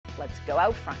Let's go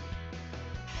out front.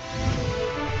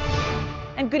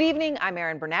 And good evening, I'm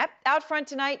Erin Burnett. Out front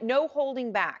tonight, no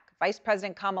holding back. Vice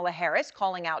President Kamala Harris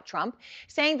calling out Trump,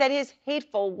 saying that his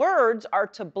hateful words are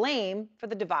to blame for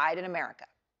the divide in America.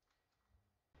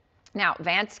 Now,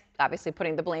 Vance obviously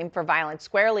putting the blame for violence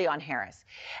squarely on Harris.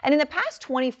 And in the past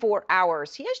 24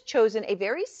 hours, he has chosen a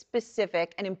very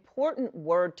specific and important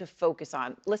word to focus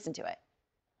on. Listen to it.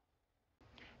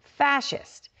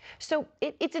 Fascist. So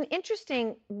it's an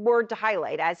interesting word to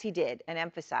highlight, as he did and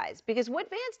emphasize, because what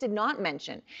Vance did not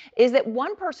mention is that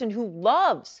one person who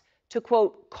loves to,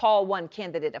 quote, call one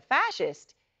candidate a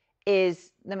fascist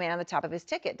is the man on the top of his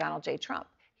ticket, Donald J. Trump.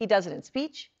 He does it in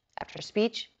speech after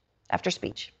speech after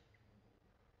speech.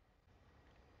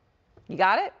 You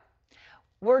got it?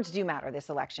 Words do matter this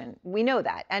election. We know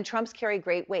that, and Trump's carry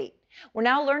great weight. We're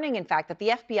now learning, in fact, that the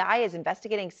FBI is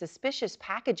investigating suspicious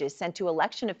packages sent to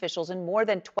election officials in more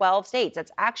than 12 states.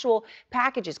 That's actual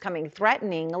packages coming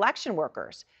threatening election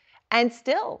workers. And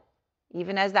still,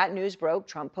 even as that news broke,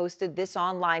 Trump posted this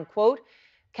online quote,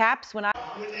 "Caps, when I..."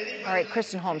 All right,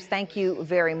 Kristen Holmes, thank you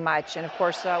very much. And of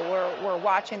course, we're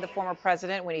watching the former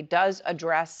president when he does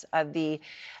address the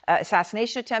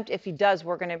assassination attempt. If he does,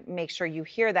 we're going to make sure you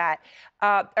hear that.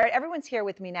 All right, everyone's here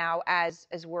with me now as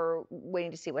we're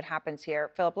waiting to see what happens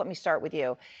here. Philip, let me start with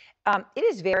you. It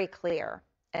is very clear,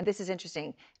 and this is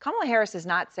interesting. Kamala Harris is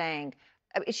not saying,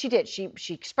 she did. She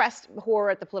expressed horror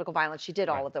at the political violence. She did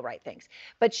all of the right things.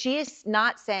 But she is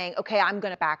not saying, okay, I'm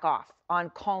going to back off on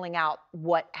calling out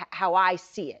how I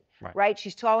see it, right?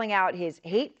 She's calling out his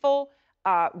hateful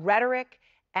rhetoric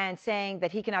and saying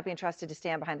that he cannot be entrusted to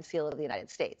stand behind the seal of the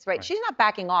United States, right? She's not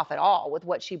backing off at all with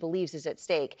what she believes is at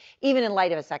stake, even in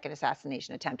light of a second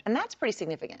assassination attempt. And that's pretty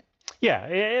significant.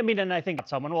 Yeah, I mean, and I think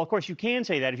someone, well, of course, you can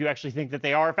say that if you actually think that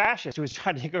they are fascists who is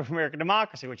trying to take over American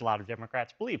democracy, which a lot of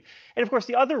Democrats believe. And of course,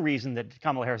 the other reason that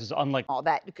Kamala Harris is unlike all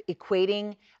that,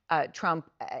 equating Trump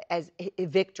as a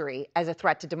victory as a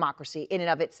threat to democracy in and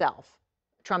of itself.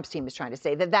 Trump's team is trying to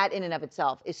say that in and of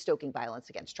itself is stoking violence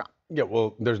against Trump. Yeah,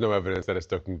 well, there's no evidence that it's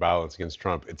stoking violence against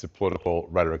Trump. It's a political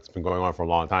rhetoric that's been going on for a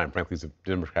long time. Frankly, the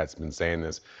Democrats have been saying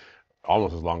this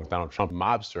almost as long as Donald Trump.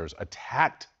 Mobsters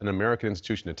attacked an American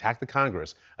institution, attacked the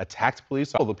Congress, attacked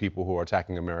police, all the people who are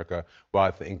attacking America, while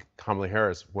I think Kamala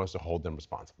Harris wants to hold them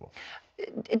responsible.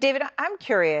 David, I'm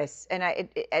curious, and I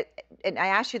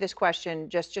asked you this question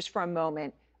just for a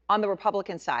moment, on the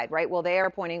Republican side, right? Well, they are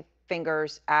pointing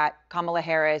fingers at Kamala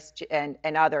Harris and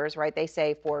others, right? They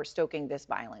say for stoking this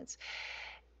violence.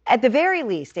 At the very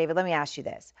least, David, let me ask you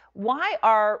this. Why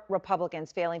are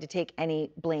Republicans failing to take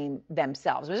any blame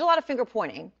themselves? There's a lot of finger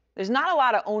pointing. There's not a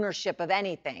lot of ownership of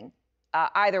anything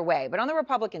either way. But on the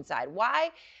Republican side, why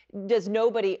does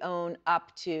nobody own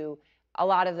up to a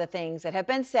lot of the things that have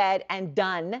been said and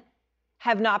done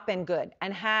have not been good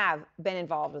and have been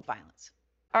involved with violence?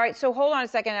 All right, so hold on a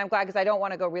second. I'm glad, because I don't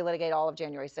want to go relitigate all of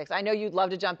January 6th. I know you'd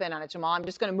love to jump in on it, Jamal. I'm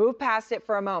just going to move past it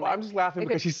for a moment. Well, I'm just laughing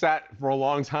because she sat for a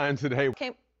long time today.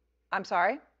 I'm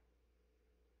sorry?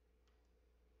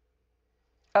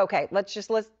 Okay, let's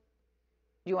listen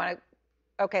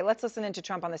into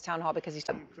Trump on this town hall, because he's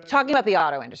talking about the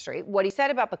auto industry. What he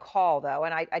said about the call, though,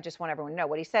 and I just want everyone to know,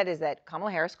 what he said is that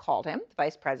Kamala Harris called him, the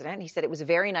vice president. He said it was a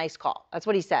very nice call. That's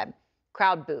what he said.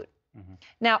 Crowd booed.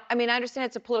 Now, I mean, I understand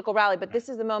it's a political rally, but this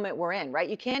is the moment we're in, right?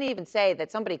 You can't even say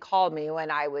that somebody called me when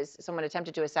someone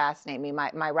attempted to assassinate me.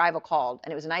 My rival called,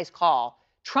 and it was a nice call.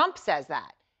 Trump says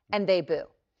that, and they boo.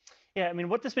 Yeah, I mean,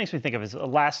 what this makes me think of is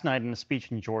last night in a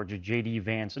speech in Georgia, J.D.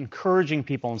 Vance encouraging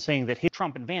people and saying that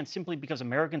Trump and Vance simply because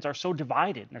Americans are so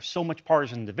divided and there's so much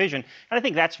partisan division. And I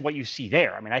think that's what you see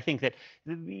there. I mean, I think that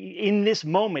in this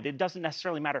moment, it doesn't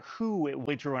necessarily matter who it will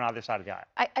be true on either side of the aisle.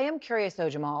 I am curious, though,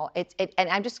 Jamal, and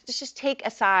I'm just take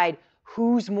aside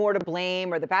who's more to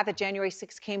blame, or the fact that January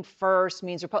 6th came first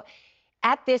means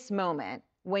at this moment,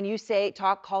 when you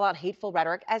call out hateful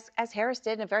rhetoric, as Harris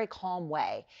did in a very calm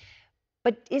way,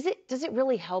 but does it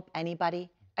really help anybody?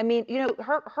 I mean, you know,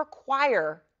 her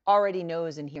choir already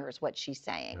knows and hears what she's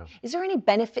saying. Yeah. Is there any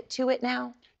benefit to it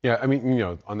now? Yeah, I mean, you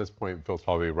know, on this point, Phil's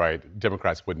probably right.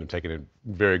 Democrats wouldn't have taken it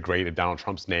very great if Donald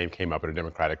Trump's name came up at a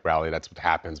Democratic rally. That's what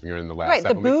happens when you're in the last. Right,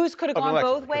 the boos could have gone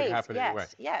both ways. Yes, anyway.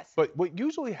 Yes. But what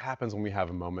usually happens when we have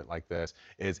a moment like this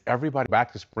is everybody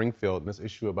back to Springfield and this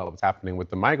issue about what's happening with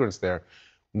the migrants there.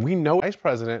 We know the vice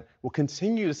president will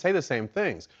continue to say the same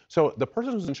things. So the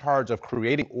person who's in charge of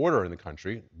creating order in the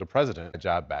country, the president, a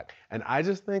job back. And I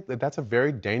just think that that's a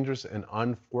very dangerous and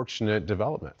unfortunate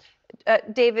development.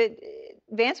 David,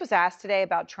 Vance was asked today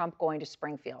about Trump going to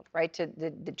Springfield, right?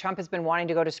 Trump has been wanting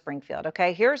to go to Springfield,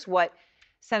 okay? Here's what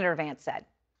Senator Vance said.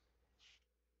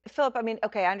 Philip, I mean,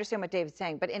 okay, I understand what David's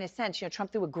saying, but in a sense,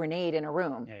 Trump threw a grenade in a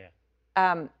room. Yeah,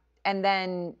 yeah. And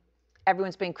then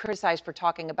everyone's being criticized for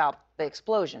talking about the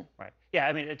explosion. Right. Yeah,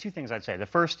 I mean, two things I'd say. The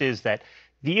first is that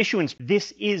the issuance,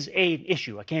 this is an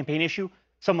issue, a campaign issue.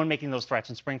 Someone making those threats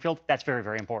in Springfield, that's very,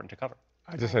 very important to cover.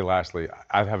 I just say lastly,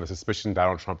 I have a suspicion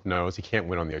Donald Trump knows he can't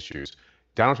win on the issues.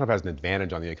 Donald Trump has an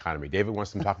advantage on the economy. David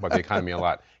wants to talk about the economy a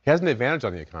lot. He has an advantage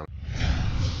on the economy.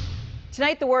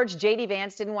 Tonight, the words J.D.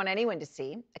 Vance didn't want anyone to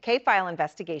see. A K-file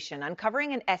investigation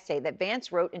uncovering an essay that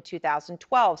Vance wrote in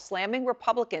 2012, slamming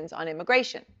Republicans on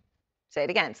immigration. Say it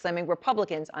again, slamming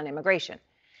Republicans on immigration.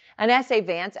 An essay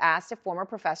Vance asked a former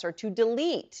professor to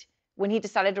delete when he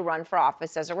decided to run for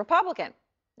office as a Republican.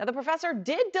 Now, the professor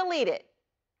did delete it,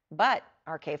 but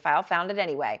our K-file found it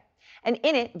anyway. And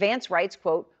in it, Vance writes,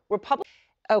 quote,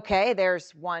 Okay,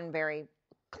 there's one very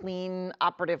clean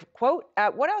operative quote.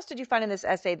 What else did you find in this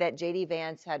essay that J.D.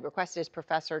 Vance had requested his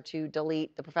professor to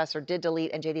delete? The professor did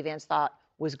delete, and J.D. Vance thought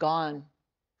was gone.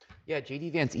 Yeah,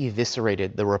 J.D. Vance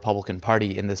eviscerated the Republican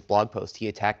Party in this blog post. He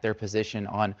attacked their position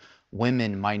on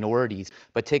women, minorities.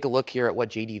 But take a look here at what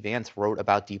J.D. Vance wrote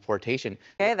about deportation.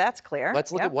 Okay, that's clear.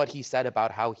 Let's look at what he said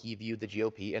about how he viewed the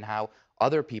GOP and how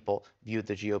other people viewed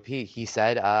the GOP. He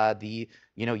said,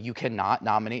 you cannot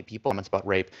nominate people about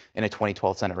rape in a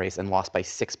 2012 Senate race and lost by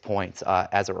 6 points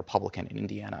as a Republican in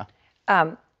Indiana.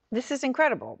 This is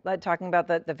incredible. Talking about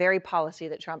the very policy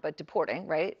that Trump deporting,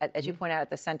 right? As you point out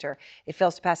at the center, it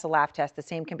fails to pass the laugh test. The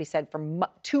same can be said for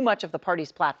too much of the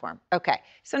party's platform. Okay,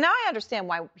 so now I understand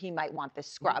why he might want this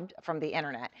scrubbed from the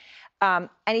internet. And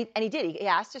he did. He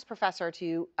asked his professor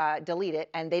to delete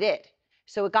it, and they did.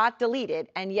 So it got deleted,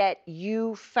 and yet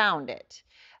you found it.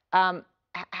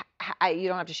 You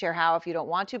don't have to share how if you don't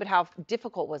want to, but how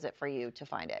difficult was it for you to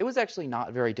find it? It was actually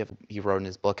not very difficult. He wrote in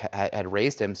his book had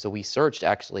raised him, so we searched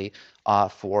actually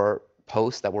for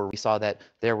posts that we saw that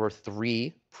there were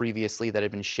 3 previously that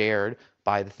had been shared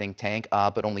by the think tank,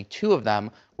 but only 2 of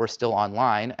them were still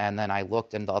online. And then I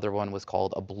looked, and the other one was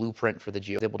called A Blueprint for the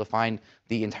GOP. I was able to find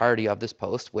the entirety of this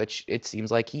post, which it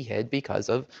seems like he hid because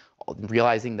of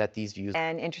realizing that these views.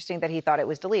 And interesting that he thought it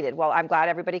was deleted. Well, I'm glad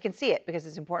everybody can see it because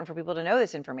it's important for people to know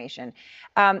this information.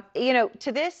 To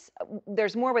this,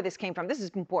 there's more where this came from. This is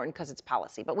important because it's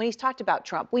policy. But when he's talked about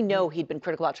Trump, we know he'd been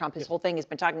critical about Trump. His whole thing has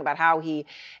been talking about how he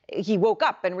woke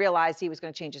up and realized he was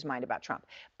going to change his mind about Trump.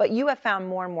 But you have found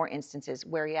more and more instances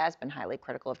where he has been highly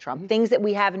critical of Trump, things that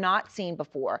we have not seen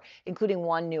before, including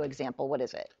one new example. What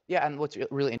is it? Yeah, and what's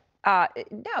really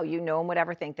no, no one would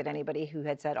ever think that anybody who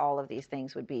had said all of these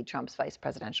things would be Trump's vice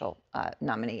presidential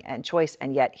nominee and choice,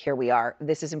 and yet here we are.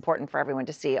 This is important for everyone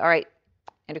to see. All right,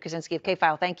 Andrew Kaczynski of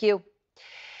K-File, thank you.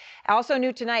 Also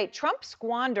new tonight, Trump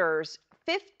squanders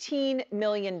 $15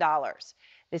 million.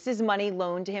 This is money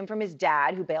loaned to him from his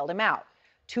dad, who bailed him out.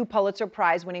 2 Pulitzer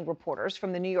Prize-winning reporters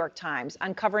from the New York Times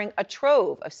uncovering a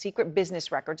trove of secret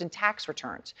business records and tax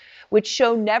returns, which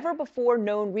show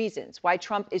never-before-known reasons why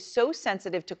Trump is so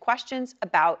sensitive to questions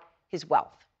about his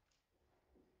wealth.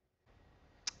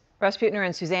 Russ Putner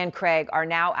and Suzanne Craig are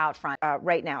now out front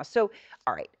right now. So,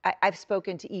 all right, I've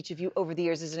spoken to each of you over the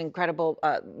years. This is an incredible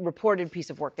reported piece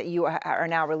of work that you are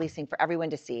now releasing for everyone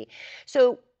to see.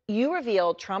 So you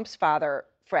revealed Trump's father,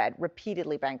 Fred,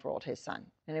 repeatedly bankrolled his son.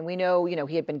 And then we know,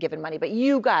 he had been given money, but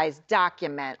you guys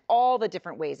document all the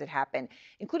different ways it happened,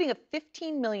 including a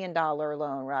 $15 million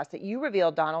loan, Russ, that you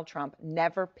revealed Donald Trump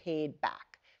never paid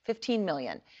back. $15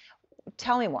 million.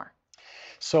 Tell me more.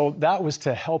 So that was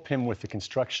to help him with the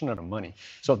construction of the money.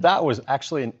 So that was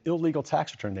actually an illegal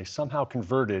tax return. They somehow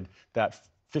converted that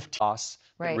 15 costs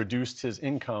that reduced his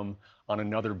income on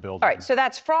another building. All right, so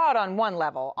that's fraud on one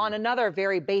level. On another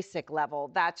very basic level,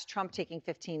 that's Trump taking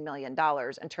 $15 million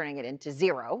and turning it into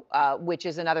zero, which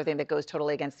is another thing that goes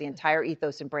totally against the entire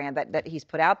ethos and brand that he's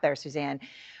put out there, Suzanne.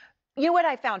 You know what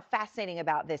I found fascinating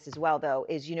about this as well, though,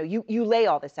 is, you lay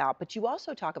all this out, but you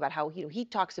also talk about how he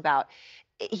talks about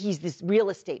he's this real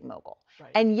estate mogul.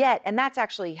 Right. And that's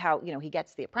actually how, he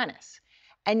gets The Apprentice.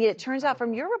 And yet it turns out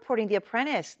from your reporting, The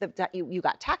Apprentice, that you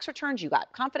got tax returns, you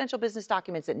got confidential business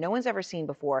documents that no one's ever seen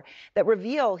before that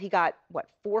reveal he got,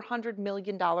 $400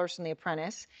 million from The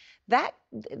Apprentice. That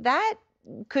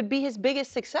could be his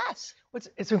biggest success.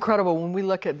 It's incredible when we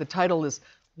look at the title is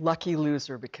Lucky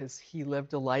Loser because he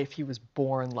lived a life, he was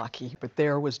born lucky, but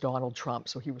there was Donald Trump.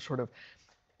 So he was sort of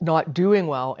not doing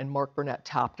well, and Mark Burnett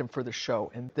tapped him for the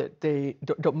show, and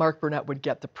that Mark Burnett would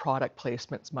get the product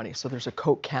placements money. So there's a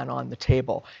Coke can on the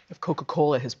table. If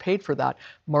Coca-Cola has paid for that,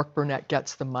 Mark Burnett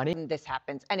gets the money. This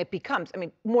happens, and it becomes,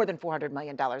 more than $400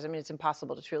 million. It's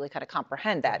impossible to truly kind of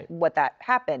comprehend what that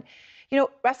happened.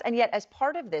 Russ, and yet as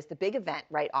part of this, the big event,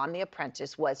 right, on The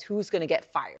Apprentice was who's going to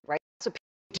get fired, right? So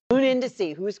tune in to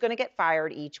see who's going to get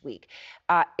fired each week.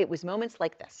 It was moments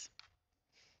like this.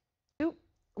 You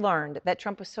learned that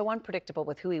Trump was so unpredictable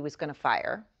with who he was going to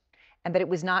fire, and that it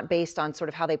was not based on sort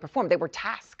of how they performed. They were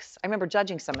tasks. I remember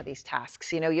judging some of these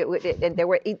tasks. And it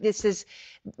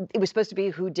was supposed to be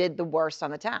who did the worst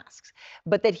on the tasks,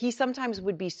 but that he sometimes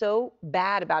would be so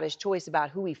bad about his choice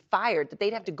about who he fired that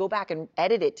they'd have to go back and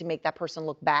edit it to make that person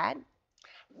look bad.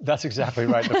 That's exactly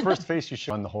right. The first face you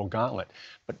show on the whole gauntlet.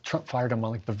 But Trump fired him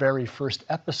on like the very first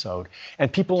episode.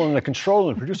 And people in the control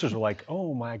room, producers were like,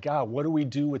 oh my God, what do we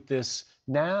do with this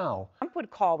now? Trump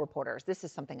would call reporters. This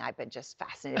is something I've been just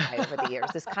fascinated by over the years,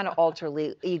 this kind of alter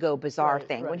ego bizarre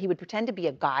thing, when he would pretend to be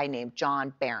a guy named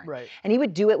John Barron. And he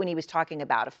would do it when he was talking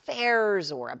about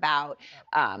affairs or about,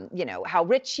 how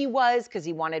rich he was, because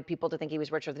he wanted people to think he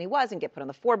was richer than he was and get put on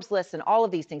the Forbes list and all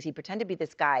of these things. He'd pretend to be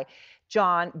this guy,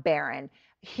 John Barron.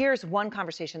 Here's one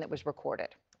conversation that was recorded.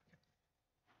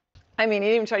 I mean, he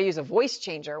didn't even try to use a voice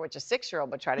changer, which a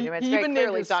 6-year-old would try to do. It's very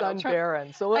clearly Donald Trump.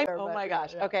 Barron. So oh my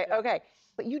gosh. Okay.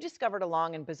 But you discovered a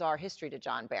long and bizarre history to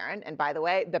John Barron. And by the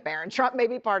way, the Barron Trump may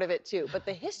be part of it too. But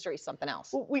the history is something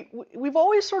else. Well, we've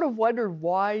always sort of wondered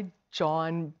why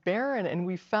John Barron, and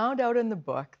we found out in the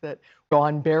book that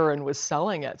John Barron was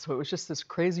selling it. So it was just this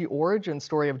crazy origin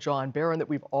story of John Barron that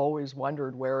we've always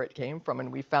wondered where it came from.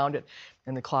 And we found it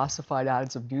in the classified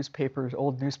ads of newspapers,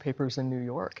 old newspapers in New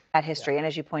York. That history. And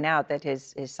as you point out, that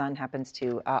his son happens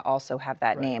to also have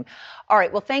that name. All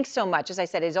right. Well, thanks so much. As I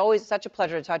said, it's always such a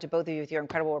pleasure to talk to both of you with your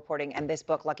incredible reporting, and this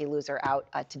book, Lucky Loser, out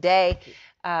today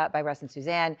by Russ and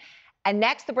Suzanne. And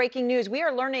next, the breaking news. We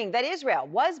are learning that Israel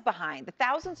was behind the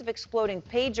thousands of exploding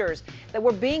pagers that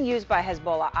were being used by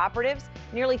Hezbollah operatives.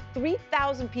 Nearly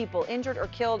 3,000 people injured or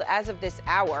killed as of this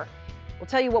hour. We'll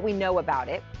tell you what we know about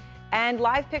it. And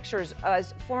live pictures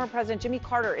as former President Jimmy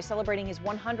Carter is celebrating his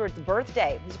 100th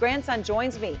birthday. His grandson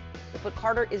joins me with what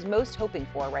Carter is most hoping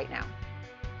for right now.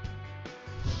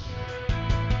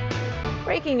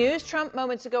 Breaking news, Trump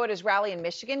moments ago at his rally in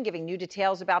Michigan giving new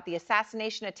details about the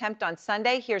assassination attempt on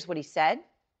Sunday. Here's what he said.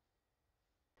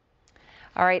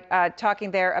 All right,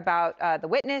 talking there about the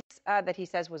witness that he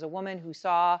says was a woman who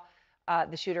saw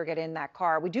the shooter get in that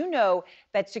car. We do know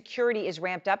that security is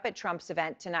ramped up at Trump's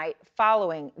event tonight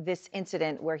following this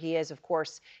incident where he is, of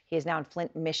course, he is now in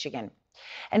Flint, Michigan.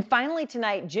 And finally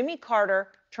tonight, Jimmy Carter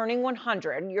turning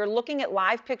 100. You're looking at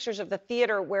live pictures of the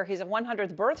theater where his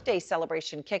 100th birthday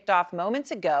celebration kicked off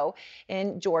moments ago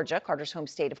in Georgia, Carter's home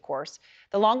state, of course.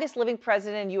 The longest living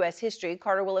president in U.S. history,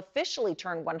 Carter will officially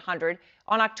turn 100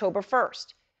 on October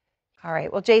 1st. All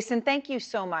right. Well, Jason, thank you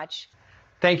so much.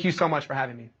 Thank you so much for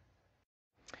having me.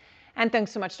 And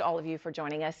thanks so much to all of you for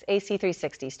joining us. AC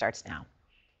 360 starts now.